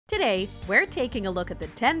Today, we're taking a look at the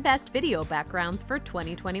 10 best video backgrounds for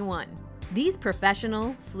 2021. These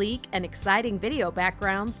professional, sleek, and exciting video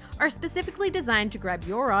backgrounds are specifically designed to grab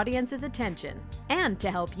your audience's attention and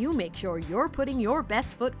to help you make sure you're putting your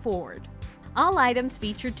best foot forward. All items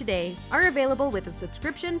featured today are available with a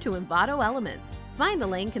subscription to Envato Elements. Find the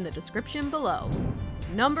link in the description below.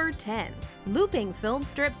 Number 10. Looping Film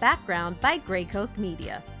Strip Background by Grey Coast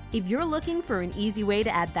Media. If you're looking for an easy way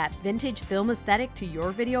to add that vintage film aesthetic to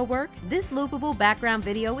your video work, this loopable background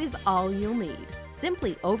video is all you'll need.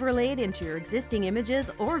 Simply overlay it into your existing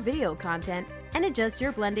images or video content and adjust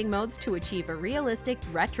your blending modes to achieve a realistic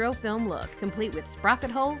retro film look, complete with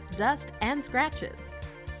sprocket holes, dust, and scratches.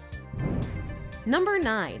 Number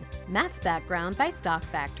 9. Matte's Background by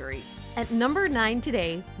stockfactory. At number 9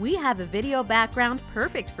 today, we have a video background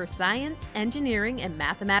perfect for science, engineering, and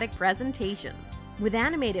mathematic presentations. With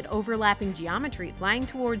animated overlapping geometry flying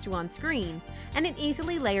towards you on screen and an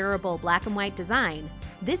easily layerable black and white design,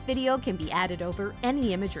 this video can be added over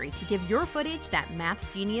any imagery to give your footage that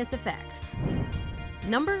math's genius effect.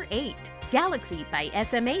 Number 8. Galaxy by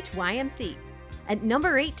smhymc. At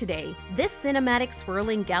number 8 today, this cinematic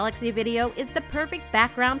swirling galaxy video is the perfect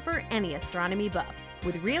background for any astronomy buff.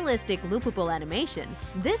 With realistic loopable animation,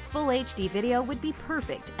 this full HD video would be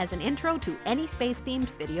perfect as an intro to any space-themed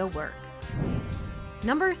video work.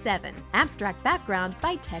 Number 7. Abstract Background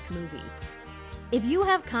by TechMovies. If you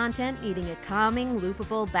have content needing a calming,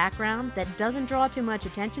 loopable background that doesn't draw too much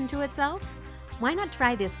attention to itself, why not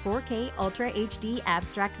try this 4K Ultra HD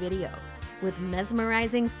abstract video? With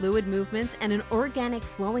mesmerizing fluid movements and an organic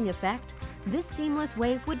flowing effect, this seamless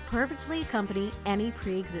wave would perfectly accompany any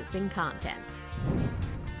pre-existing content.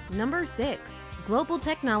 Number 6. Global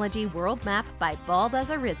Technology World Map by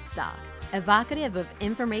Baldasaridstock. Evocative of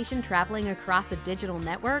information traveling across a digital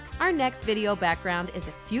network, our next video background is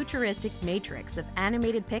a futuristic matrix of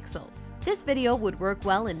animated pixels. This video would work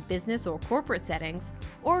well in business or corporate settings,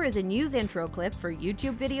 or as a news intro clip for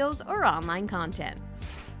YouTube videos or online content.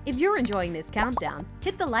 If you're enjoying this countdown,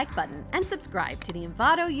 hit the like button and subscribe to the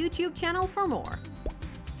Envato YouTube channel for more.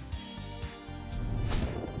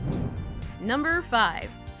 Number 5.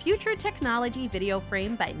 Future Technology Video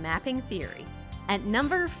Frame by MappingTheory. At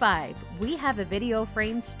number 5, we have a video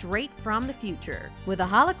frame straight from the future. With a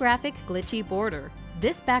holographic glitchy border,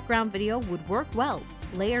 this background video would work well,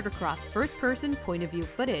 layered across first-person point-of-view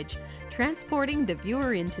footage, transporting the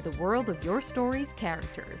viewer into the world of your story's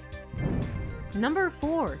characters. Number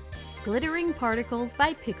 4. Glittering Particles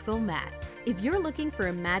by Pixelmatte. If you're looking for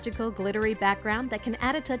a magical glittery background that can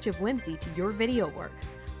add a touch of whimsy to your video work,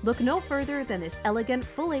 look no further than this elegant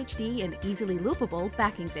full HD and easily loopable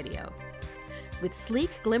backing video. With sleek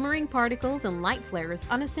glimmering particles and light flares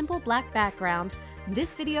on a simple black background,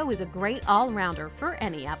 this video is a great all-rounder for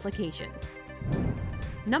any application.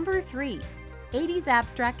 Number 3. 80s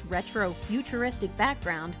Abstract Retro Futuristic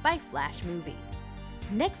Background by FlashMovie.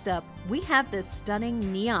 Next up, we have this stunning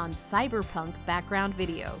neon cyberpunk background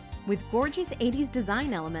video. With gorgeous 80s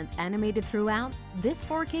design elements animated throughout, this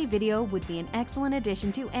 4K video would be an excellent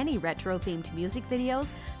addition to any retro-themed music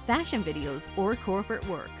videos, fashion videos, or corporate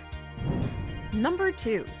work. Number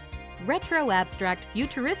 2. Retro Abstract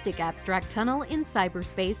Futuristic Abstract Tunnel in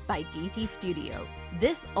Cyberspace by DC Studio.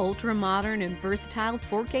 This ultra-modern and versatile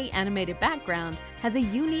 4K animated background has a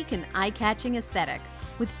unique and eye-catching aesthetic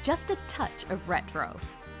with just a touch of retro.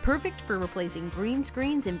 Perfect for replacing green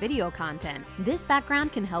screens in video content, this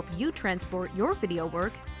background can help you transport your video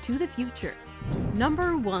work to the future.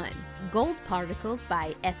 Number 1. Gold Particles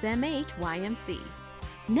by smhymc.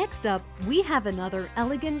 Next up, we have another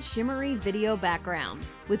elegant, shimmery video background.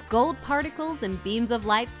 With gold particles and beams of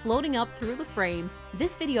light floating up through the frame,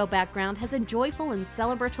 this video background has a joyful and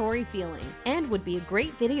celebratory feeling and would be a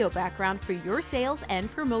great video background for your sales and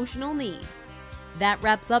promotional needs. That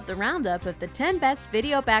wraps up the roundup of the 10 best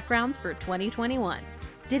video backgrounds for 2021.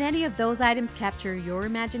 Did any of those items capture your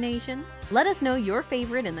imagination? Let us know your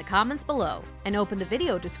favorite in the comments below, and open the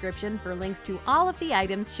video description for links to all of the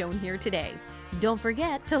items shown here today. Don't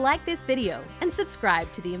forget to like this video and subscribe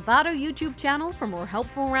to the Envato YouTube channel for more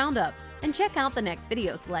helpful roundups, and check out the next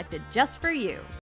video selected just for you.